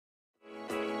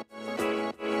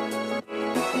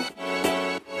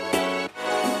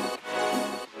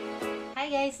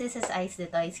guys, this is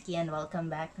Detoizkie and welcome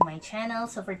back to my channel.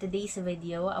 So for today's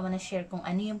video, I wanna share kung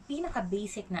ano yung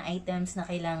pinaka-basic na items na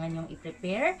kailangan yung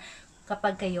i-prepare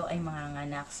kapag kayo ay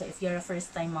manganganak. So if you're a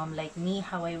first-time mom like me,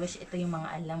 how I wish ito yung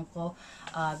mga alam ko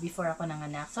before ako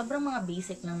nanganak. Sobrang mga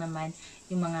basic lang naman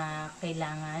yung mga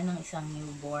kailangan ng isang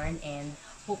newborn, and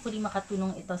hopefully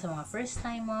makatulong ito sa mga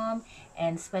first-time mom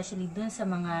and especially dun sa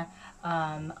mga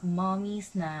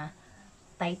mommies na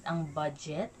tight ang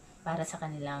budget para sa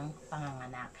kanilang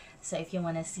panganganak. So if you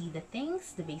wanna see the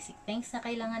things, the basic things na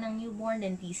kailangan ng newborn,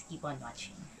 then please keep on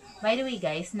watching. By the way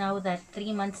guys, now that 3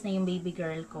 months na yung baby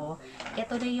girl ko,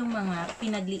 ito na yung mga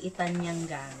pinagliitan niyang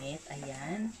gamit.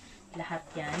 Ayan, lahat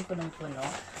yan, punong-puno.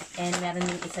 And meron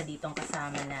yung isa ditong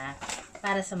kasama na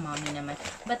para sa mommy naman.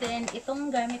 But then, itong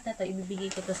gamit na to,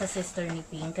 ibibigay ko to sa sister ni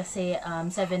Pink kasi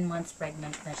 7 months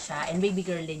pregnant na siya. And baby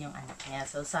girl din yung anak niya.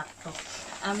 So, sakto.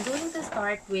 I'm going to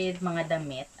start with mga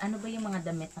damit. Ano ba yung mga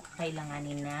damit na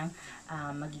kakailanganin ng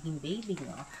magiging baby,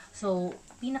 no? So,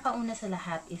 pinakauna sa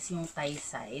lahat is yung tie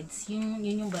sides. Yun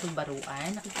yung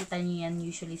baru-baruan. Nakikita niyo yan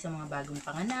usually sa mga bagong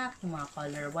panganak, yung mga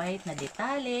color white na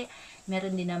detale.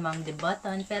 Meron din namang the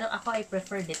button. Pero ako, I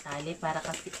prefer detale para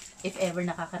kasi if ever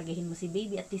nakakargahin mo si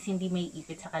baby, at least hindi may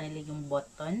ipit sa kanila yung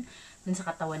button dun sa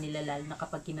katawan nila, lalo na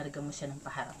kapag kinarga mo siya ng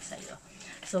paharap sa'yo.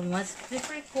 So, mas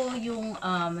prefer ko yung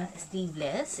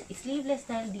sleeveless. Sleeveless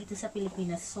dahil dito sa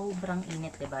Pilipinas, sobrang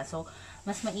init, diba? So,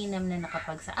 mas mainam na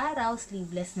nakapag sa araw,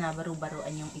 sleeveless na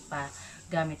baru-baruan yung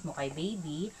ipagamit mo kay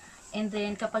baby. And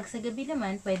then, kapag sa gabi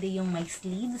naman, pwede yung may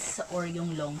sleeves or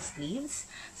yung long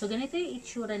sleeves. So, ganito yung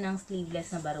itsura ng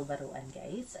sleeveless na baru-baruan,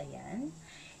 guys. Ayan.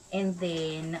 And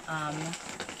then,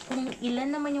 kung ilan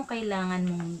naman yung kailangan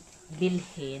mong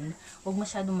bilhin, huwag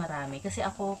masyadong marami. Kasi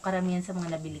ako, karamihan sa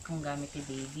mga nabili kong gamit ni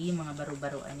baby, yung mga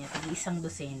baru-baruan niya, isang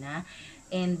dosena.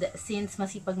 And since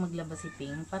masipag maglaba si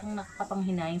Ping, parang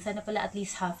nakakapanghinayang. Sana pala at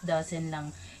least half dozen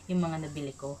lang yung mga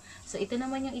nabili ko. So, ito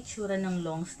naman yung itsura ng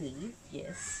long sleeve.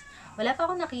 Yes. Wala pa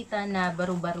ako nakita na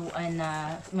baru-baruan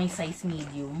na may size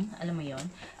medium. Alam mo yon.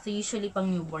 So, usually pang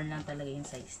newborn lang talaga yung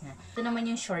size na. Ito naman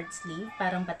yung short sleeve.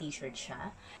 Parang pa-t-shirt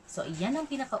siya. So, iyan ang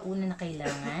pinakauna na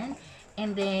kailangan.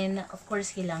 And then, of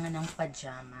course, kailangan ng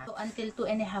pajama. So, until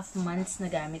 2.5 months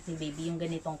na gamit ni baby yung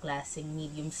ganitong klaseng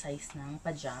medium size ng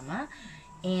pajama.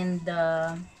 And,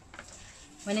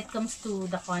 when it comes to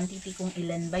the quantity, kung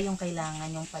ilan ba yung kailangan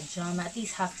yung pajama, at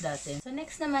least half dozen. So,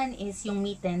 next naman is yung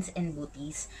mittens and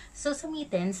booties. So, sa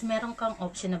mittens, meron kang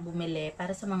option na bumili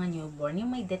para sa mga newborn,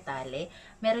 yung may detale.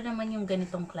 Meron naman yung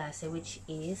ganitong klase, which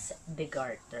is the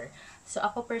garter. So,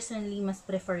 ako personally, mas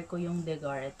prefer ko yung the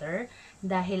garter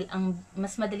dahil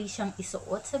mas madali siyang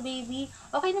isuot sa baby.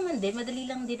 Okay naman din, madali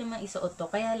lang din naman isuot to.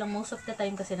 Kaya lang, most of the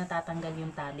time kasi natatanggal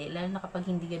yung tali, lalo na kapag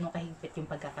hindi ganun kahigpit yung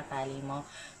pagkakatali mo.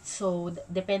 So,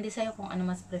 depende sa'yo kung ano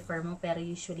mas prefer mo, pero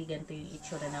usually ganito yung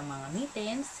itsura ng mga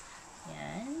mittens.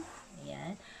 Ayan,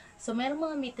 ayan. So, meron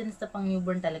mga mittens na pang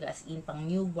newborn talaga, as in pang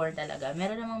newborn talaga.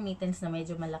 Meron namang mittens na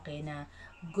medyo malaki na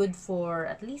good for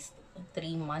at least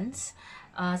 3 months.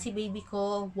 Si baby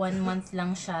ko, 1 month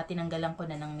lang siya, tinanggalan ko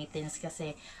na ng mittens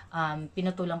kasi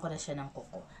pinutulan ko na siya ng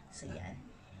kuko. So, yan.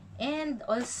 And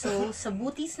also, sa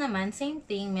booties naman, same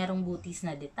thing, merong booties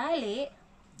na detale.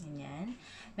 Ganyan.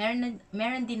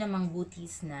 Meron din namang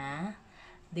booties na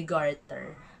the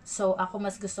garter. So, ako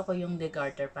mas gusto ko yung the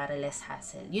garter para less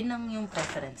hassle. Yun lang yung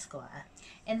preference ko.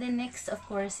 And then next, of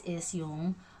course, is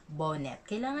yung bonnet.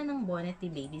 Kailangan ng bonnet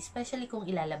ni baby, especially kung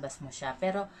ilalabas mo siya.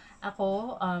 Pero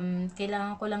ako,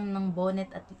 kailangan ko lang ng bonnet.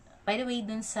 At by the way,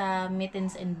 dun sa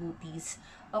mittens and booties,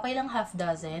 okay lang half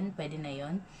dozen, pwede na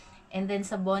yon. And then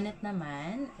sa bonnet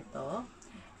naman,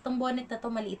 itong bonnet na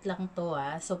to, maliit lang to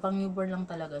So, pang newborn lang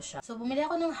talaga siya. So, bumili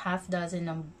ako ng half dozen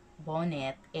ng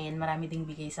bonnet and marami ding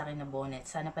bigay sa akin na bonnet.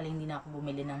 Sana pala hindi na ako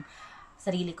bumili ng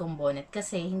sarili kong bonnet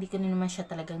kasi hindi ko na naman siya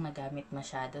talagang nagamit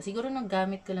masyado. Siguro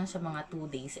naggamit ko lang siya mga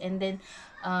 2 days and then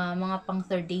mga pang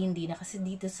 3rd day hindi na kasi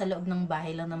dito sa loob ng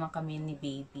bahay lang naman kami ni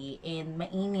baby and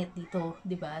mainit dito,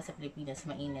 'di ba? Sa Pilipinas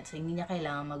mainit. So hindi niya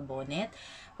kailangan mag-bonnet.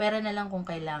 Pero na lang kung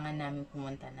kailangan namin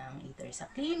pumunta ng either sa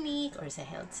clinic or sa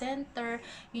health center,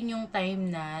 yun yung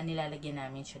time na nilalagyan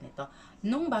namin siya nito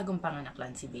nung bagong panganak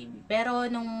lang si baby. Pero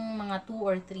nung mga 2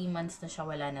 or 3 months na siya,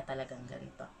 wala na talagang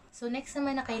ganito. So, next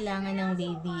naman na kailangan ng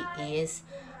baby is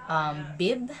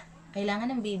bib. Kailangan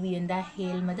ng baby yun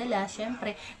dahil madalas,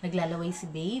 syempre, naglalaway si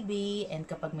baby and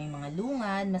kapag may mga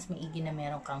lungad, mas maigi na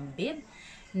meron kang bib.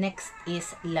 Next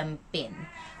is lampin.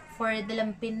 for the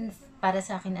lampin, para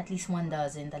sa akin at least 1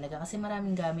 dozen talaga. Kasi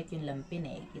maraming gamit yung lampin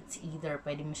eh. It's either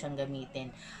pwede mo siyang gamitin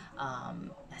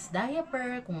as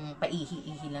diaper, kung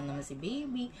paihi-ihi lang naman si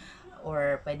baby,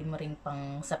 or pwede mo ring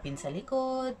pang sapin sa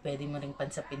likod, pwede mo ring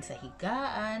pansapin sa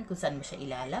higaan, kung saan mo siya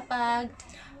ilalapag.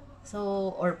 So,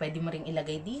 or pwede mo ring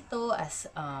ilagay dito as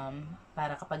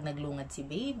para kapag naglungad si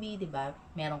baby, 'di ba?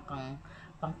 Meron kang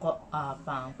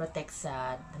pang protect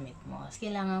sa damit mo. So,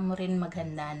 kailangan mo rin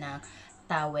maghanda ng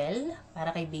towel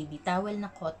para kay baby, towel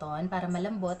na cotton para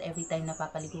malambot every time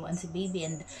napapaliguan si baby,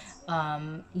 and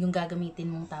yung gagamitin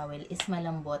mong towel is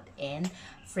malambot and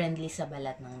friendly sa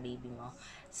balat ng baby mo.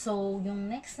 So,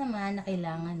 yung next naman na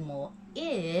kailangan mo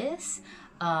is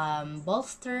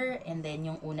bolster, and then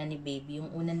yung una ni baby.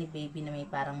 Yung una ni baby na may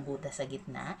parang buta sa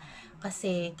gitna.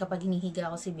 Kasi kapag hinihiga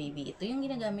ko si baby, ito yung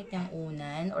ginagamit niyang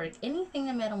unan or anything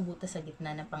na merong buta sa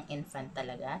gitna na pang infant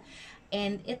talaga.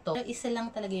 And ito, isa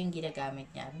lang talaga yung ginagamit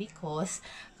niya because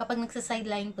kapag nagsa-side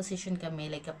lying position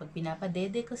kami, like kapag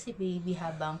pinapadede ko si baby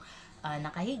habang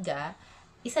nakahiga,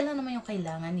 isa lang naman yung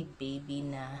kailangan ni baby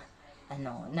na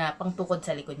na pangtukod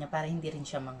sa likod niya para hindi rin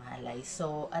siya manghalay.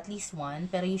 So, at least one.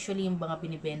 Pero usually yung mga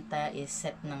binibenta is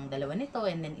set ng dalawa nito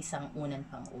and then isang unan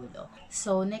pang ulo.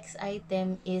 So, next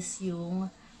item is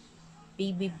yung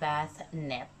baby bath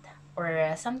net or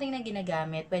something na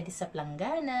ginagamit, pwede sa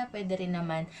planggana, pwede rin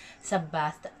naman sa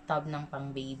bathtub ng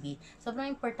pang baby.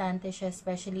 Sobrang importante siya,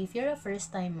 especially if you're a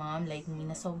first time mom like me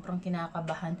na sobrang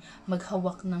kinakabahan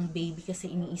maghawak ng baby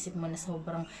kasi iniisip mo na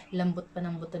sobrang lambot pa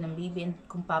ng buto ng baby, and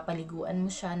kung papaliguan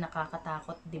mo siya,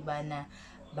 nakakatakot, 'di ba, na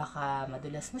baka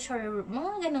madulas mo siya, or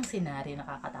mga ganong senaryo,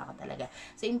 nakakatakot talaga.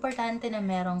 So, importante na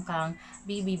meron kang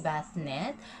baby bath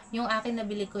net. Yung akin,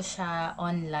 nabili ko siya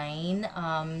online,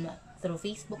 through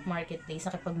Facebook Marketplace.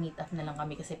 Nakipag-meet up na lang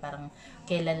kami kasi parang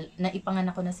kailan,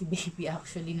 naipanganak ko na si baby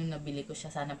actually nung nabili ko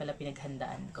siya. Sana pala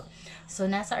pinaghandaan ko. So,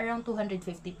 nasa around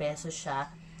 250 pesos siya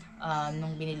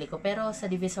nung binili ko. Pero sa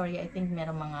Divisoria, I think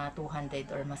meron mga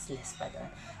 200 or mas less pa doon.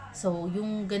 So,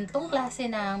 yung gantong klase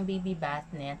ng baby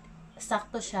bath net,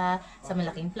 sakto siya sa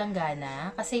malaking planggana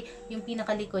kasi yung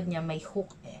pinakalikod niya may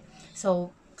hook eh.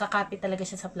 So, kakapit talaga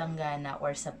siya sa planggana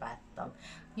or sa bathtub.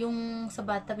 Yung sa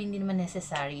bathtub hindi naman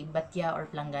necessary, batya or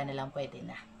planggana lang pwede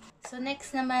na. So,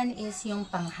 next naman is yung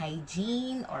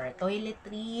pang-hygiene or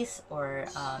toiletries or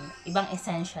ibang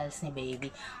essentials ni baby.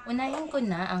 Unahin ko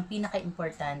na, ang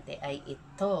pinaka-importante ay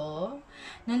ito.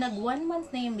 Nung nag 1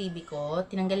 month na yung baby ko,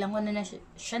 tinanggalan ko na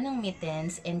siya ng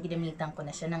mittens and ginamitan ko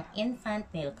na siya ng infant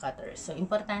nail cutter. So,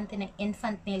 importante na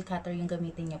infant nail cutter yung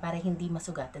gamitin niyo para hindi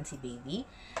masugatan si baby.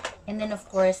 And then, of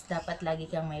course, dapat lagi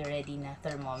kang may ready na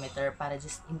thermometer para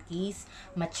just in case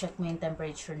ma-check mo yung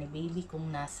temperature ni baby kung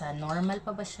nasa normal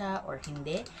pa ba siya or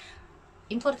hindi.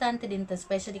 Importante din to,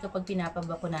 especially kapag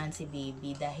pinapabakunahan si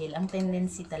baby dahil ang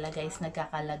tendency talaga is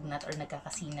nagkakalagnat or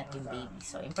nagkakasinat yung baby.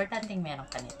 So, importante yung meron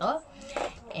ka nito.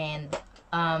 And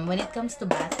when it comes to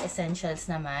bath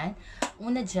essentials naman,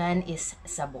 una dyan is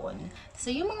sabon. So,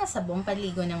 yung mga sabon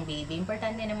paligo ng baby,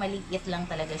 importante na maliit lang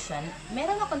talaga siya.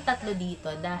 Meron akong 3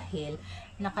 dito dahil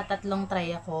nakatatlong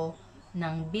try ako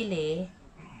ng bili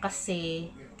kasi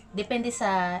depende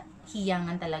sa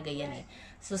hiyangan talaga yan eh.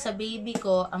 So, sa baby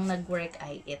ko, ang nag-work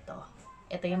ay ito.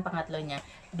 Ito yung pangatlo niya.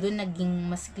 Doon naging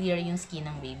mas clear yung skin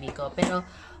ng baby ko. Pero,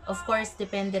 of course,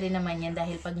 depende rin naman yan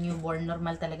dahil pag newborn,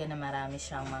 normal talaga na marami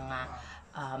siyang mga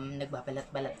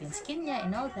nagbabalat-balat yung skin niya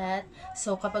and all that.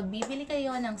 So, kapag bibili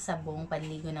kayo ng sabong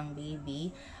panligo ng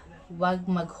baby, wag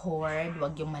mag-hoard,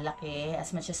 wag yung malaki,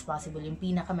 as much as possible, yung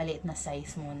pinakamaliit na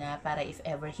size muna para if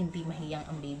ever hindi mahiyang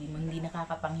ang baby mo, hindi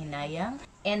nakakapanghinayang.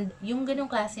 And yung ganong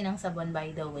klase ng sabon,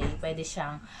 by the way, pwede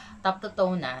siyang top to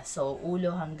toe na. So,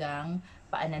 ulo hanggang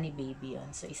paa na ni baby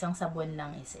yun. So, isang sabon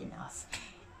lang is enough.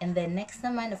 And then, next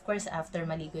naman, of course, after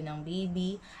maligo ng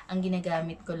baby, ang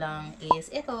ginagamit ko lang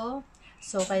is ito.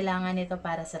 So, kailangan ito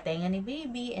para sa tenga ni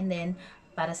baby and then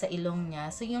para sa ilong niya.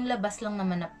 So, yung labas lang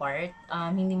naman na part,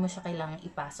 hindi mo siya kailangang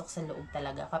ipasok sa loob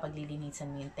talaga kapag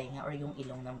lilinisan mo yung tenga or yung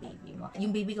ilong ng baby mo.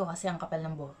 Yung baby ko kasi ang kapal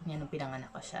ng buhok niya nung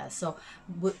pinanganak ko siya. So,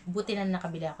 buti na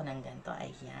nakabili ako ng ganito.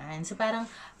 Ayan. So, parang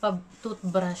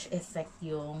toothbrush effect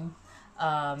yung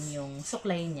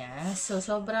suklay niya. So,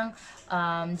 sobrang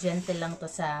gentle lang to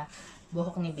sa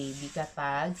buhok ni baby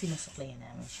kapag sinusuklayan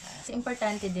namin siya. So,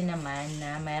 importante din naman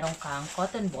na mayroon kang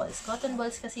cotton balls. Cotton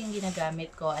balls kasi yung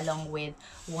ginagamit ko along with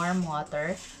warm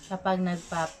water kapag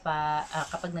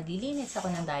kapag naglilinis ako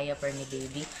ng diaper ni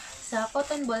baby. Sa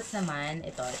cotton balls naman,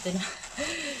 ito na,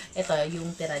 ito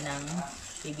yung tira ng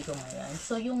baby ko ngayon.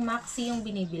 So, yung maxi yung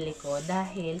binibili ko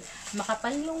dahil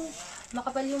makapal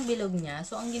yung bilog niya.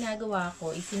 So, ang ginagawa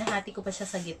ko is sinahati ko pa siya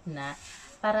sa gitna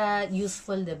para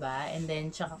useful, 'di ba? And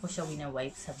then tsaka ko siya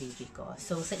wina-wipe sa baby ko.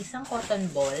 So sa isang cotton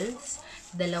balls,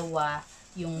 dalawa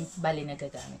yung bali na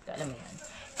gagamit ko. Alam mo 'yan.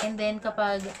 And then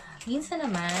kapag minsan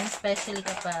naman, especially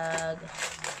kapag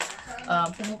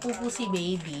pumupupo si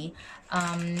baby,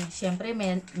 syempre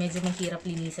medyo mahirap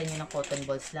linisan yun ng cotton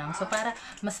balls lang. So, para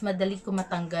mas madali ko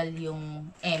matanggal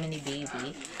yung eme ni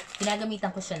baby,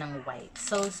 ginagamitan ko siya ng wipes.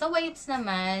 So, sa wipes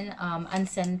naman,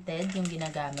 unscented yung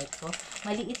ginagamit ko.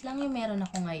 Maliit lang yung meron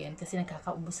ako ngayon kasi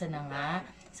nagkakaubusan na nga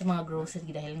sa mga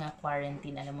grocery dahil nga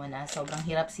quarantine, alam mo na, sobrang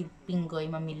hirap si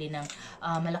Pinggoy mamili ng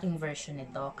malaking version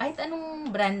nito. Kahit anong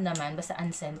brand naman, basta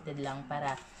unscented lang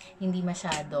para hindi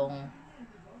masyadong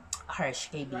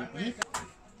harsh kay baby.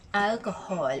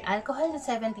 Alcohol is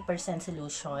 70%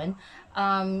 solution.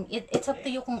 It's up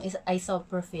to you kung is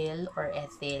isopropyl or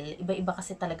ethyl. Iba-iba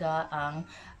kasi talaga ang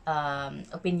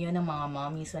opinion ng mga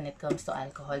mommies when it comes to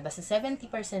alcohol. Basta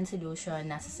 70% solution,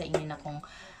 nasa sa inyo na kung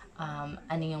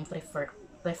ano yung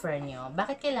prefer nyo.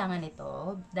 Bakit kailangan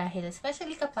ito? Dahil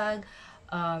especially kapag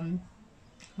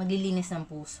maglilinis ng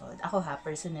pusod. Ako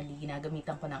personally,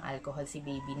 ginagamitan ko ng alcohol si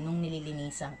baby nung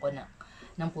nililinisan ko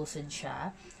ng pusod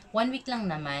siya. 1 week lang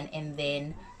naman, and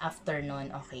then after nun,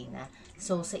 okay na.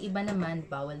 So, sa iba naman,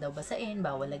 bawal daw basain,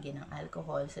 bawal lagyan ng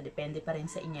alcohol. So, depende pa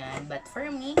rin sa inyo. But for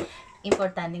me,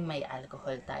 importanteng may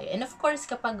alcohol tayo. And of course,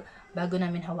 kapag bago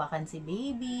namin hawakan si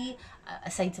baby,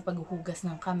 aside sa paghuhugas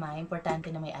ng kamay, importante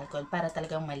na may alcohol para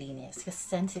talagang malinis. Kasi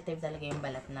sensitive talaga yung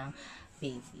balat ng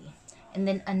baby. And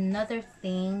then, another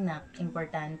thing na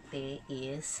importante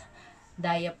is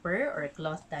diaper or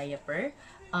cloth diaper.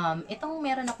 Itong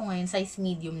meron ako ngayon, size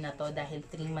medium na to dahil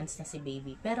 3 months na si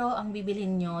baby. Pero ang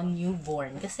bibilhin nyo,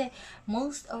 newborn. Kasi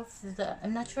most of the,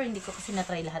 I'm not sure, hindi ko kasi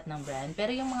na-try lahat ng brand.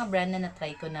 Pero yung mga brand na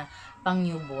na-try ko na pang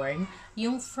newborn,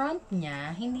 yung front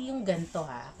niya, hindi yung ganito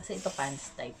ha. Kasi ito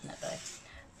pants type na to.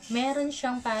 Meron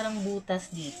siyang parang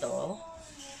butas dito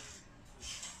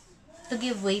to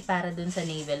give way para dun sa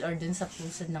navel or dun sa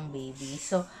pusod ng baby.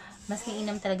 So, mas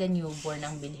mainam talaga newborn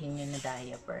ang bilhin nyo na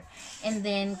diaper. And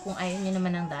then, kung ayaw nyo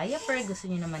naman ng diaper, gusto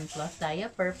nyo naman cloth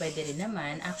diaper, pwede rin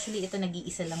naman. Actually, ito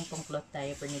nag-iisa lang tong cloth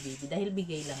diaper ni baby dahil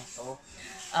bigay lang to.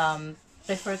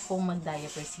 Prefer kong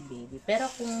mag-diaper si baby. Pero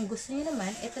kung gusto nyo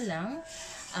naman, ito lang.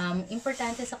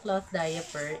 Importante sa cloth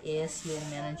diaper is yung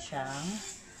meron siyang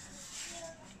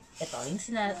ito, yung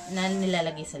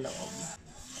nilalagay sa loob.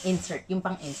 Insert, yung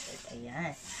pang-insert.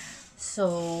 Ayan.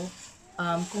 So,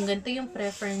 kung ganito yung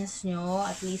preference nyo,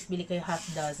 at least bili kayo half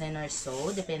dozen or so.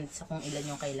 Depende sa kung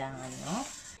ilan yung kailangan nyo.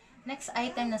 Next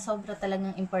item na sobra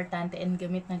talagang importante and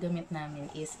gamit na gamit namin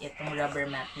is itong rubber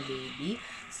mat ni baby.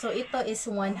 So, ito is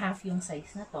 1/2 yung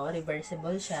size na to.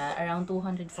 Reversible siya. Around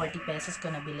 240 pesos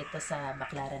ko nabili to sa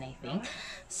Baclaran, I think.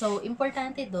 So,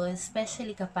 importante do,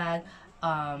 especially kapag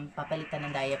papalitan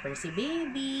ng diaper si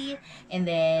baby. And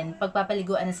then,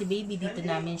 pagpapaliguan na si baby, dito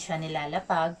namin siya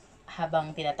nilalapag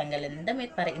habang tinatanggalan ng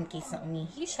damit para in case na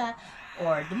umihi siya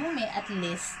or dumumi, at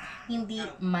least hindi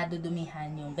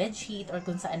madudumihan yung bedsheet or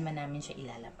kung saan man namin siya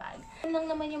ilalapag. Yan lang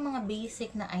naman yung mga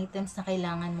basic na items na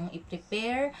kailangan mong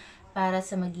i-prepare para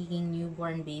sa magiging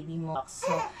newborn baby mo. So,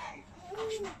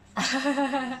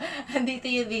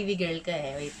 andito yung baby girl ko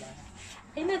Wait lang.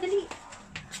 Ay, nadali.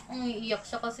 Ang iiyak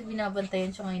siya kasi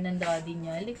binabantayan siya ngayon ng daddy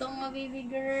niya. Halika nga, baby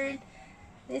girl.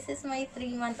 This is my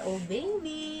 3-month-old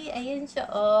baby. Ayan siya,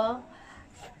 oh.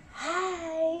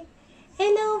 Hi!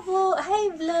 Hello po!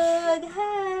 Hi, vlog!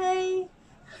 Hi!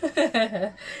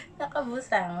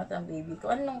 Nakabusangot ang baby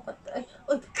ko. Anong pat... Ay!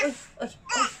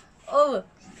 Oh!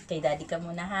 Kay daddy ka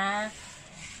muna, ha?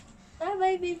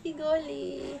 Bye-bye, baby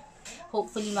Golly!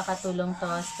 Hopefully, makatulong to,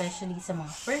 especially sa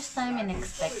mga first time and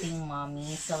expecting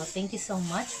mommy. So, thank you so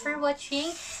much for watching,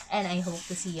 and I hope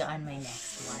to see you on my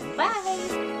next one.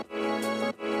 Bye!